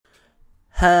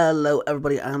Hello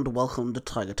everybody and welcome to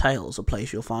Tiger Tales, a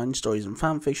place you'll find stories and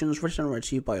fanfictions written and read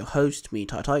to you by your host, me,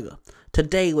 Tai Tiger.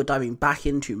 Today we're diving back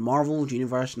into Marvel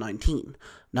Universe 19.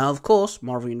 Now of course,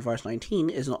 Marvel Universe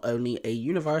 19 is not only a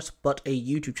universe but a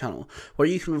YouTube channel where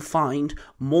you can find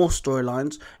more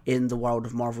storylines in the world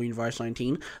of Marvel Universe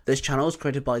 19. This channel is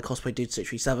created by Cosplay Dude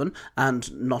 637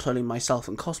 and not only myself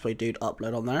and Cosplay Dude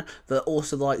upload on there, but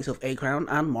also the likes of A-Crown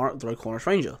and Mark the Red Corner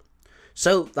Ranger.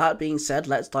 So, that being said,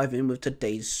 let's dive in with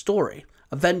today's story.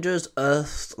 Avengers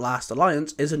Earth's Last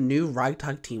Alliance is a new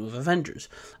ragtag team of Avengers.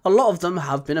 A lot of them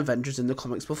have been Avengers in the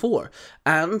comics before,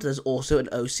 and there's also an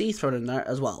OC thrown in there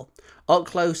as well. Up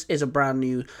Close is a brand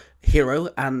new hero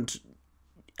and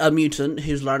a mutant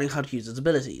who's learning how to use his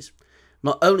abilities.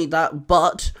 Not only that,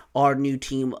 but our new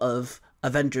team of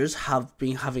Avengers have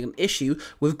been having an issue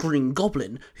with Green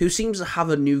Goblin, who seems to have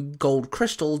a new gold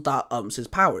crystal that umps his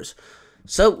powers.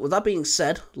 So, with that being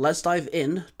said, let's dive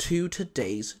in to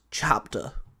today's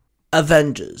chapter.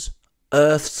 Avengers,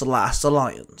 Earth's Last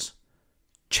Alliance.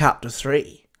 Chapter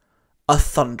 3. A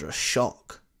Thunderous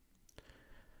Shock.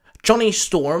 Johnny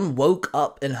Storm woke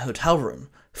up in a hotel room,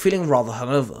 feeling rather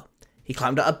hungover. He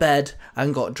climbed out of bed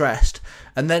and got dressed,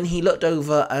 and then he looked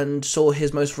over and saw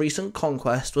his most recent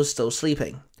conquest was still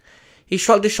sleeping. He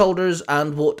shrugged his shoulders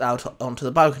and walked out onto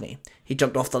the balcony. He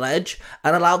jumped off the ledge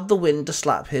and allowed the wind to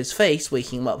slap his face,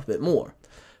 waking him up a bit more.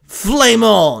 "Flame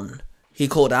on!" he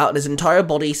called out, and his entire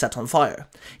body set on fire.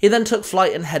 He then took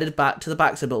flight and headed back to the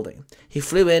Baxter building. He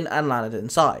flew in and landed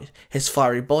inside, his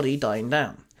fiery body dying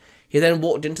down. He then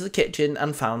walked into the kitchen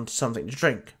and found something to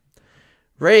drink.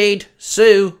 "Reed,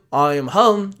 Sue, I am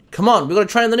home. Come on, we've got to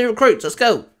train the new recruits, let's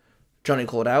go," Johnny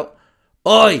called out.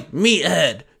 "Oi,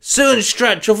 meathead, Sue and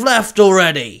Stretch have left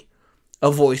already," a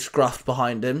voice gruffed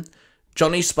behind him.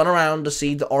 Johnny spun around to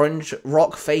see the orange,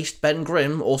 rock-faced Ben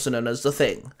Grimm, also known as The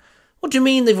Thing. "What do you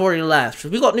mean they've already left?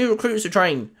 We've got new recruits to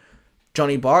train,"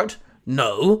 Johnny barked.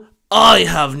 "No, I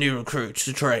have new recruits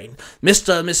to train.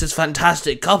 Mr. and Mrs.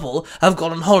 Fantastic Couple have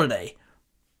gone on holiday,"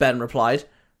 Ben replied.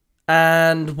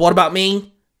 "And what about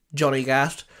me?" Johnny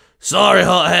gasped. "Sorry,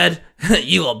 hothead,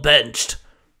 you got benched,"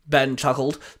 Ben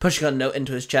chuckled, pushing a note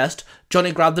into his chest.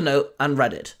 Johnny grabbed the note and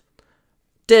read it.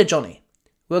 "Dear Johnny,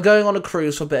 we're going on a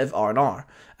cruise for a bit of R&R,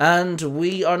 and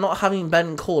we are not having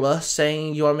Ben call us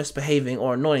saying you are misbehaving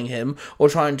or annoying him or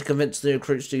trying to convince the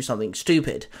recruits to do something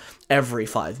stupid every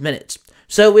 5 minutes.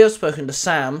 So we have spoken to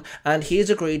Sam, and he has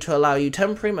agreed to allow you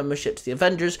temporary membership to the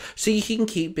Avengers so you can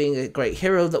keep being a great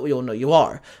hero that we all know you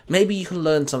are. Maybe you can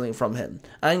learn something from him,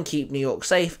 and keep New York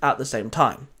safe at the same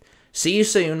time. See you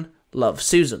soon. Love,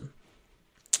 Susan."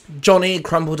 Johnny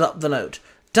crumpled up the note.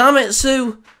 "Damn it,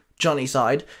 Sue," Johnny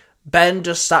sighed. Ben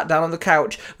just sat down on the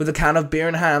couch with a can of beer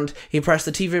in hand. He pressed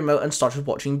the TV remote and started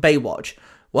watching Baywatch.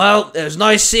 "Well, it was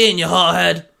nice seeing you,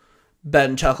 hothead,"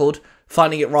 Ben chuckled,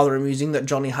 finding it rather amusing that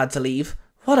Johnny had to leave.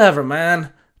 "Whatever,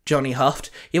 man," Johnny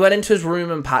huffed. He went into his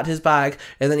room and packed his bag,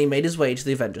 and then he made his way to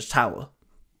the Avengers Tower.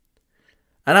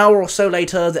 An hour or so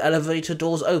later, the elevator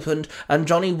doors opened, and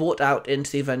Johnny walked out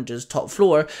into the Avengers' top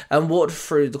floor and walked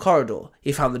through the corridor.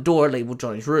 He found the door labelled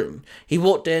Johnny's room. He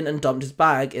walked in and dumped his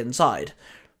bag inside.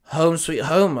 "Home sweet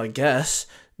home, I guess,"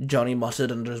 Johnny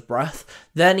muttered under his breath.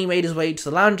 Then he made his way to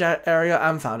the lounge area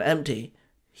and found it empty.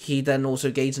 He then also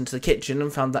gazed into the kitchen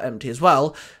and found that empty as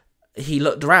well. He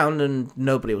looked around and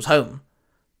nobody was home.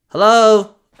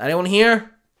 "Hello? Anyone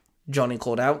here?" Johnny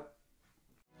called out.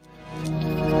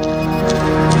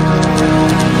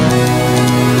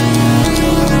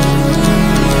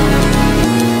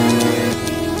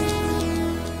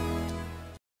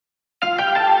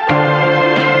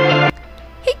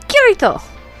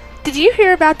 Did you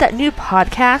hear about that new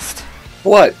podcast?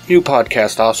 What new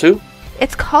podcast, Asu?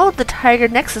 It's called the Tiger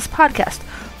Nexus Podcast,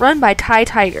 run by Tai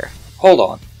Tiger. Hold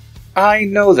on. I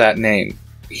know that name.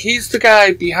 He's the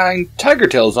guy behind Tiger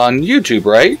Tales on YouTube,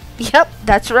 right? Yep,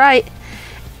 that's right.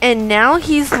 And now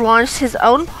he's launched his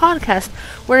own podcast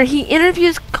where he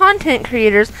interviews content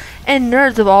creators and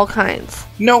nerds of all kinds.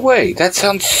 No way, that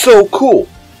sounds so cool.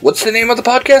 What's the name of the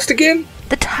podcast again?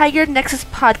 The Tiger Nexus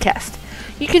Podcast.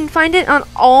 You can find it on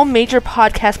all major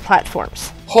podcast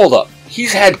platforms. Hold up,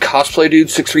 he's had Cosplay Dude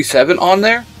 637 on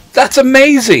there? That's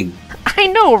amazing! I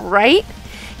know, right?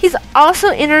 He's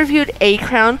also interviewed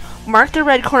A-Crown, Mark the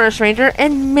Red Corner Ranger,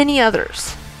 and many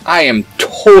others. I am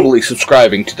totally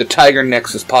subscribing to the Tiger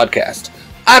Nexus Podcast.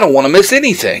 I don't want to miss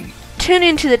anything. Tune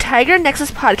in to the Tiger Nexus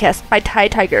Podcast by Tai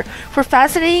Tiger for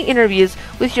fascinating interviews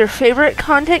with your favorite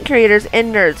content creators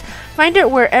and nerds. Find it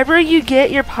wherever you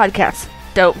get your podcasts.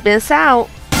 Don't miss out.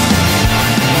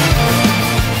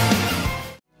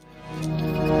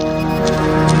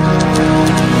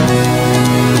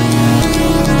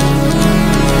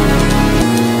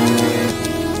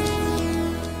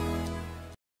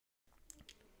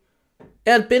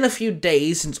 It had been a few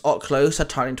days since Otclos had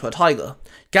turned into a tiger.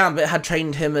 Gambit had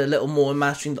trained him a little more in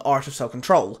mastering the art of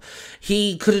self-control.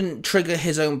 He couldn't trigger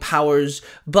his own powers,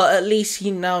 but at least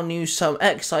he now knew some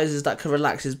exercises that could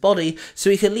relax his body, so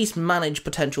he could at least manage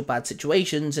potential bad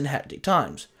situations in hectic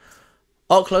times.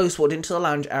 Otclos walked into the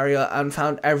lounge area and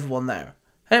found everyone there.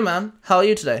 "Hey man, how are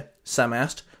you today?" Sam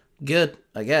asked. "Good,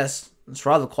 I guess. It's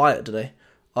rather quiet today."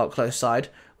 Otclos sighed.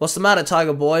 "What's the matter,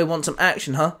 Tiger Boy? Want some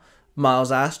action, huh?"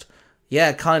 Miles asked.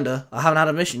 "Yeah, kinda. I haven't had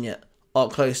a mission yet,"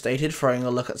 Otclos stated, throwing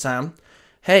a look at Sam.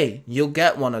 "Hey, you'll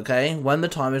get one, okay? When the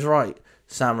time is right,"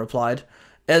 Sam replied.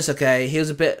 "It's okay. He was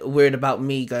a bit weird about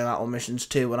me going out on missions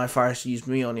too when I first used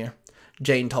me on you,"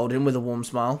 Jane told him with a warm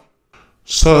smile.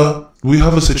 "Sir, we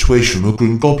have a situation with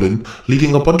Green Goblin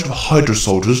leading a bunch of Hydra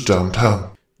soldiers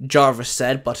downtown," Jarvis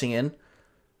said, butting in.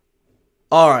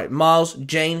 "Alright, Miles,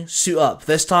 Jane, suit up.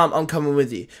 This time I'm coming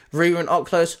with you. Riri and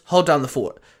Otclos, hold down the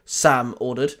fort," Sam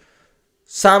ordered.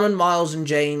 Sam and Miles and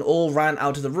Jane all ran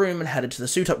out of the room and headed to the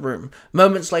suit-up room.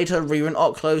 Moments later, Riri and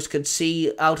Otclos could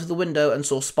see out of the window and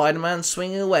saw Spider-Man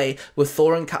swinging away with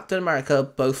Thor and Captain America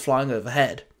both flying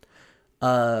overhead.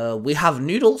 We have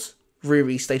noodles,"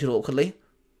 Riri stated awkwardly.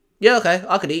 "Yeah, okay,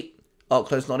 I could eat,"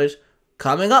 Otclos nodded.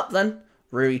 "Coming up, then,"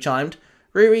 Riri chimed.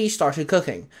 Riri started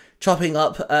cooking, chopping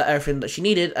up everything that she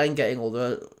needed and getting all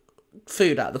the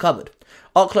food out of the cupboard.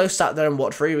 Otclos sat there and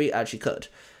watched Riri as she cooked.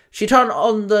 She turned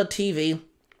on the TV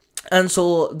and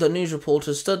saw the news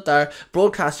reporter stood there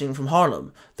broadcasting from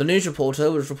Harlem. The news reporter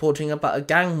was reporting about a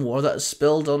gang war that had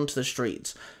spilled onto the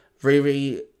streets.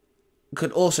 Riri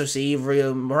could also see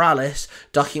Rio Morales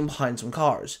ducking behind some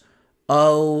cars.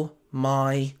 "Oh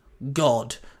my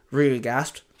god," Riri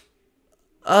gasped.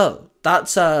 "Oh,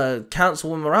 that's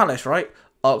Councilwoman Morales, right?"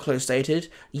 Otclos stated.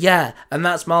 "Yeah, and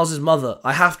that's Miles' mother.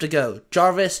 I have to go.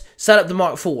 Jarvis, set up the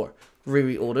Mark IV,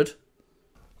 Riri ordered.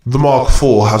 "The Mark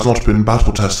IV has not been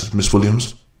battle-tested, Miss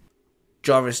Williams,"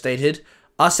 Jarvis stated.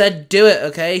 "I said do it,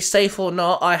 okay? Safe or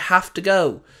not, I have to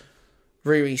go,"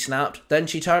 Riri snapped. Then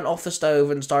she turned off the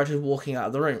stove and started walking out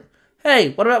of the room.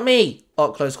 "Hey, what about me?"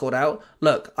 Otclos called out.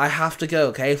 "Look, I have to go,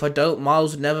 okay? If I don't,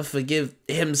 Miles would never forgive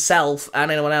himself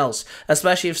and anyone else,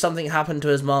 especially if something happened to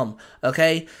his mom,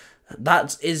 okay?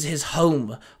 That is his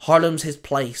home. Harlem's his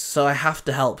place, so I have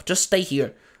to help. Just stay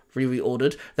here," Riri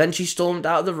ordered. Then she stormed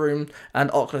out of the room, and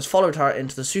Otclos followed her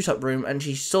into the suit-up room, and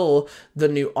she saw the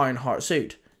new Ironheart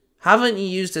suit. "Haven't you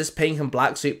used this pink and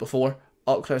black suit before?"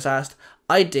 Otclos asked.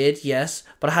 "I did, yes,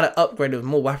 but I had it upgraded with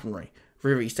more weaponry,"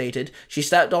 Riri stated. She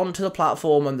stepped onto the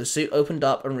platform and the suit opened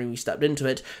up and Riri stepped into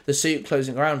it, the suit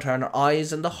closing around her and her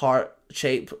eyes and the heart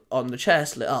shape on the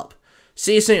chest lit up.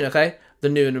 "See you soon, okay?" the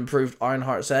new and improved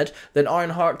Ironheart said. Then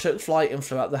Ironheart took flight and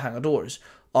flew out the hangar doors.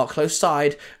 Otclos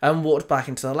sighed and walked back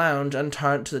into the lounge and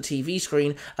turned to the TV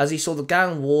screen as he saw the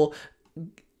gang war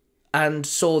and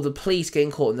saw the police getting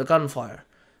caught in the gunfire.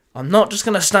 "I'm not just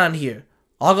gonna stand here.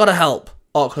 I gotta help,"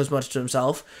 Otclos muttered to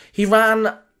himself. He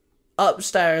ran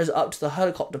upstairs up to the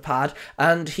helicopter pad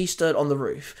and he stood on the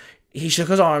roof. He shook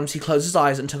his arms, he closed his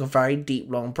eyes and took a very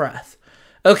deep, long breath.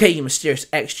 "Okay, you mysterious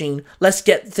X-Gene, let's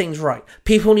get things right.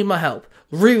 People need my help.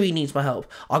 Riri needs my help.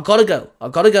 I gotta go. I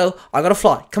gotta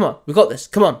fly. Come on, we got this.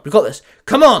 Come on, we got this.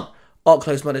 Come on!"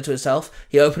 Otclos muttered to himself.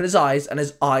 He opened his eyes and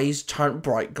his eyes turned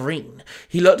bright green.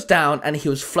 He looked down and he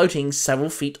was floating several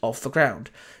feet off the ground.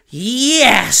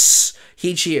 "Yes!"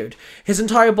 he cheered. His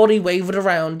entire body wavered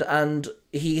around and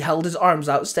he held his arms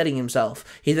out, steadying himself.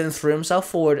 He then threw himself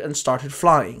forward and started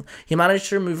flying. He managed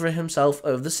to maneuver himself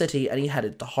over the city and he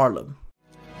headed to Harlem.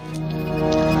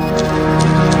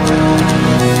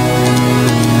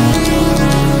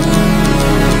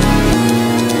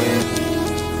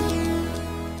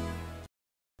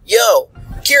 Yo,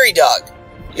 Kiri Dog,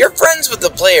 you're friends with the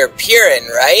player Piran,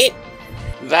 right?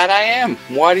 That I am.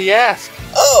 Why do you ask?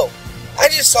 Oh, I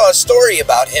just saw a story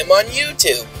about him on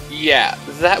YouTube. Yeah,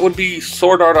 that would be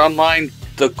Sword Art Online,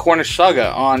 the Cornish Saga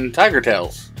on Tiger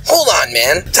Tales. Hold on,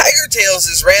 man. Tiger Tales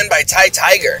is ran by Tai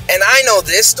Tiger, and I know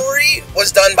this story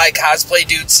was done by Cosplay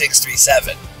Dude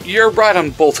 637. You're right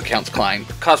on both accounts, Klein.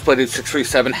 Cosplay Dude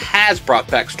 637 has brought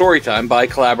back Storytime by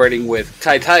collaborating with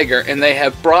Tai Tiger, and they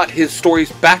have brought his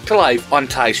stories back to life on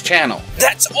Tai's channel.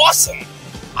 That's awesome!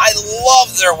 I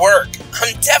love their work.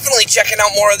 I'm definitely checking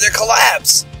out more of their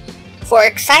collabs. For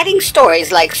exciting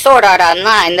stories like Sword Art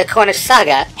Online, the Cornish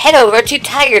Saga, head over to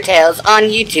Tiger Tales on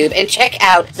YouTube and check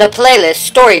out the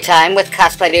playlist Storytime with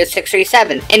Cosplay Dude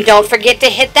 637. And don't forget to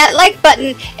hit that like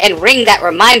button and ring that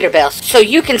reminder bell so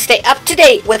you can stay up to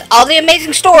date with all the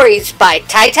amazing stories by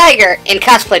Tai Tiger and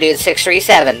Cosplay Dude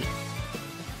 637.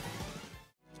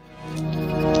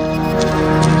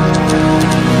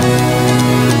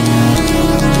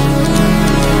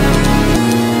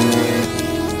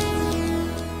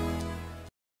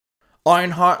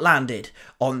 Ironheart landed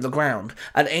on the ground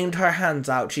and aimed her hands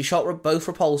out. She shot both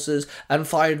repulsors and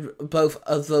fired both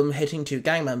of them, hitting 2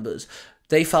 gang members.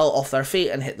 They fell off their feet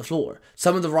and hit the floor.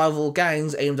 Some of the rival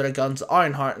gangs aimed their guns at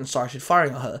Ironheart and started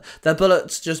firing at her. Their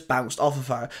bullets just bounced off of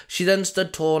her. She then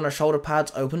stood tall and her shoulder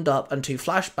pads opened up and 2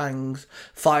 flashbangs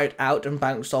fired out and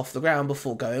bounced off the ground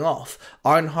before going off.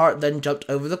 Ironheart then jumped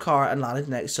over the car and landed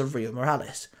next to Rio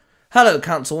Morales. "Hello,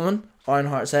 Councilwoman,"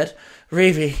 Ironheart said.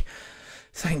 "Riri,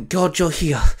 thank God you're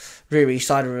here." Riri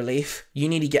sighed in relief. "You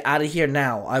need to get out of here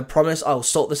now. I promise I'll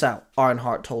sort this out,"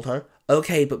 Ironheart told her.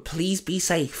 "Okay, but please be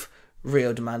safe,"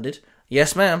 Rio demanded.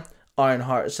 "Yes, ma'am,"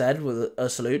 Ironheart said with a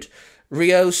salute.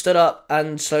 Rio stood up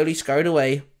and slowly scurried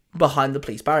away behind the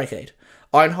police barricade.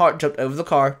 Ironheart jumped over the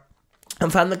car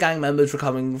and found the gang members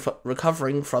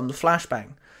recovering from the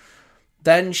flashbang.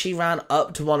 Then she ran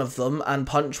up to one of them and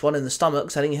punched one in the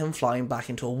stomach, sending him flying back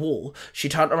into a wall. She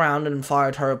turned around and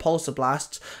fired her repulsor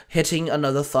blasts, hitting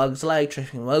another thug's leg,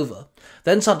 tripping him over.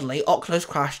 Then suddenly, Oculus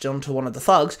crashed onto one of the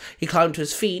thugs. He climbed to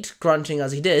his feet, grunting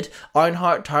as he did.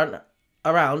 Ironheart turned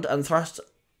around and thrust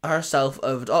herself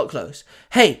over to Oculus.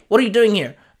 "Hey, what are you doing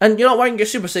here? And you're not wearing your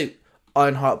super suit,"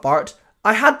 Ironheart barked.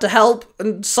 "I had to help,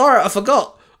 and sorry I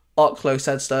forgot," Oculus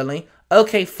said sternly.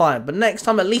 "Okay, fine, but next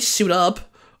time at least suit up,"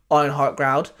 Ironheart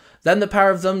growled. Then the pair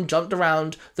of them jumped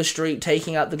around the street,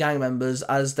 taking out the gang members.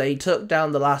 As they took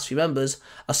down the last few members,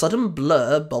 a sudden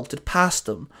blur bolted past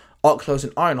them. Oculus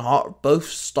and Ironheart both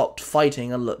stopped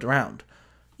fighting and looked around.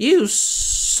 "You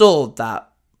saw that,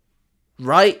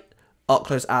 right?"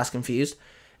 Oculus asked, confused.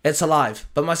 "It's alive,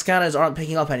 but my scanners aren't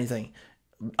picking up anything.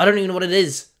 I don't even know what it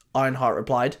is," Ironheart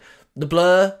replied. The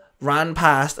blur ran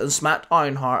past and smacked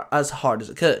Ironheart as hard as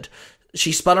it could.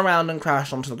 She spun around and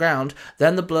crashed onto the ground.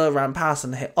 Then the blur ran past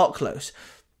and hit Oculus.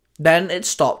 Then it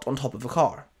stopped on top of a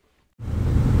car.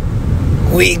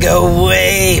 "We go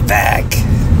way back,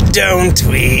 don't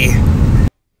we?"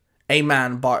 A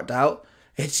man barked out.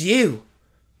 "It's you."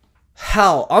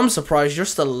 "Hell, I'm surprised you're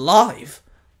still alive,"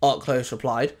 Oculus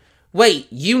replied. "Wait,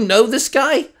 you know this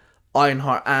guy?"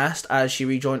 Ironheart asked as she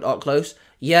rejoined Oculus.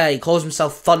 "Yeah, he calls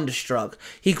himself Thunderstruck.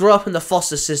 He grew up in the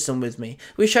foster system with me.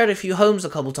 We shared a few homes a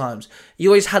couple times. He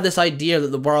always had this idea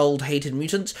that the world hated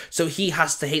mutants, so he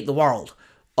has to hate the world."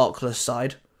 Oculus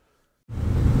sighed.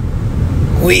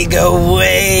 "We go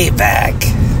way back,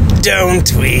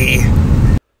 don't we?"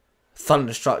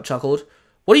 Thunderstruck chuckled.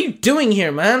 "What are you doing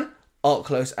here, man?"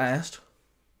 Oculus asked.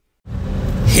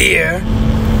 "Here?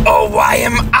 Oh, why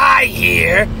am I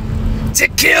here? To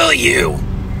kill you!"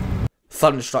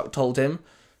 Thunderstruck told him.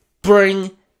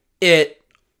 "Bring it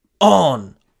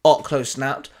on," Oculus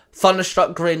snapped.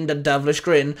 Thunderstruck grinned a devilish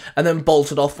grin and then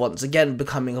bolted off once again,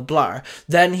 becoming a blur.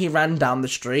 Then he ran down the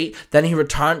street. Then he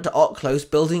returned to Oculus,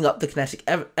 building up the kinetic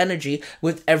energy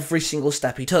with every single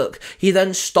step he took. He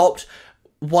then stopped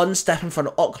one step in front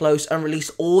of Oculus and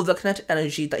released all the kinetic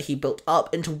energy that he built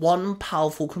up into one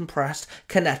powerful compressed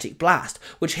kinetic blast,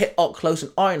 which hit Oculus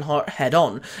and Ironheart head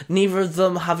on, neither of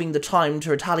them having the time to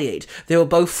retaliate. They were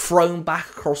both thrown back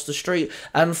across the street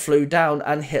and flew down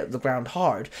and hit the ground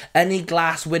hard. Any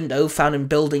glass window found in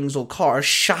buildings or cars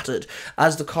shattered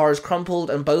as the cars crumpled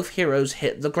and both heroes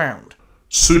hit the ground.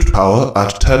 Suit power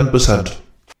at 10%.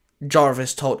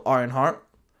 Jarvis told Ironheart.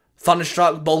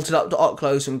 Thunderstruck bolted up to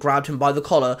Oculus and grabbed him by the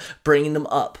collar, bringing them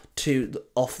up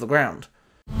off the ground.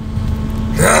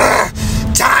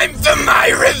 "Time for my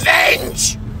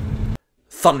revenge!"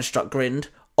 Thunderstruck grinned.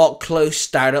 Oculus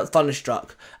stared at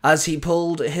Thunderstruck. As he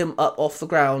pulled him up off the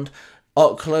ground,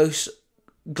 Oculus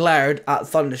glared at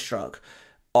Thunderstruck.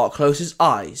 Oculus's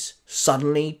eyes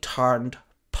suddenly turned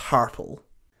purple.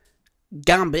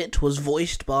 Gambit was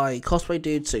voiced by Cosplay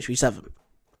Dude 637,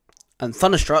 and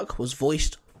Thunderstruck was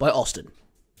voiced by Austin.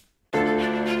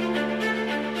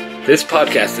 This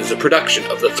podcast is a production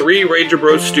of the Three Ranger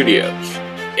Bros Studios,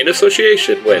 in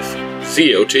association with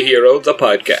Zio to Hero, the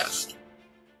podcast.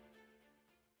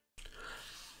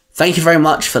 Thank you very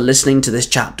much for listening to this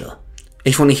chapter.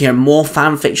 If you want to hear more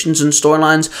fanfictions and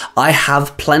storylines, I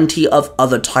have plenty of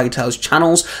other Tiger Tales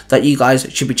channels that you guys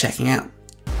should be checking out.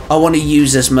 I want to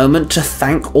use this moment to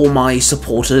thank all my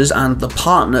supporters and the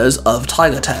partners of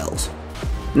Tiger Tales.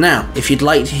 Now, if you'd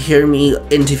like to hear me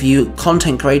interview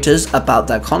content creators about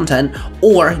their content,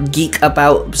 or geek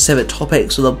about specific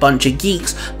topics with a bunch of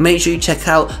geeks, make sure you check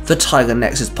out the Tiger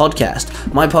Nexus podcast.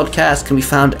 My podcast can be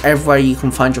found everywhere you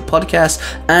can find your podcast,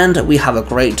 and we have a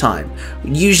great time.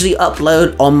 We usually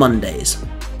upload on Mondays.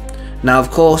 Now,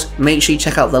 of course, make sure you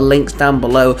check out the links down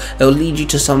below. It'll lead you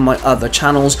to some of my other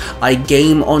channels. I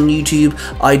game on YouTube,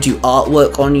 I do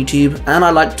artwork on YouTube, and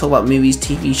I like to talk about movies,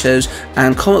 TV shows,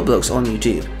 and comic books on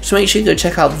YouTube. So make sure you go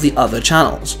check out the other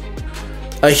channels.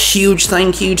 A huge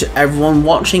thank you to everyone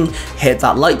watching. Hit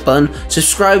that like button,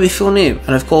 subscribe if you're new,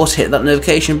 and of course hit that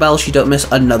notification bell so you don't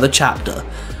miss another chapter.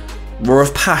 Roar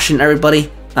of passion,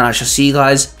 everybody, and I shall see you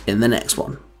guys in the next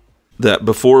one. That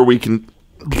before we can...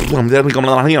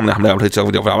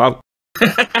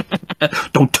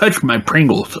 Don't touch my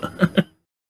Pringles.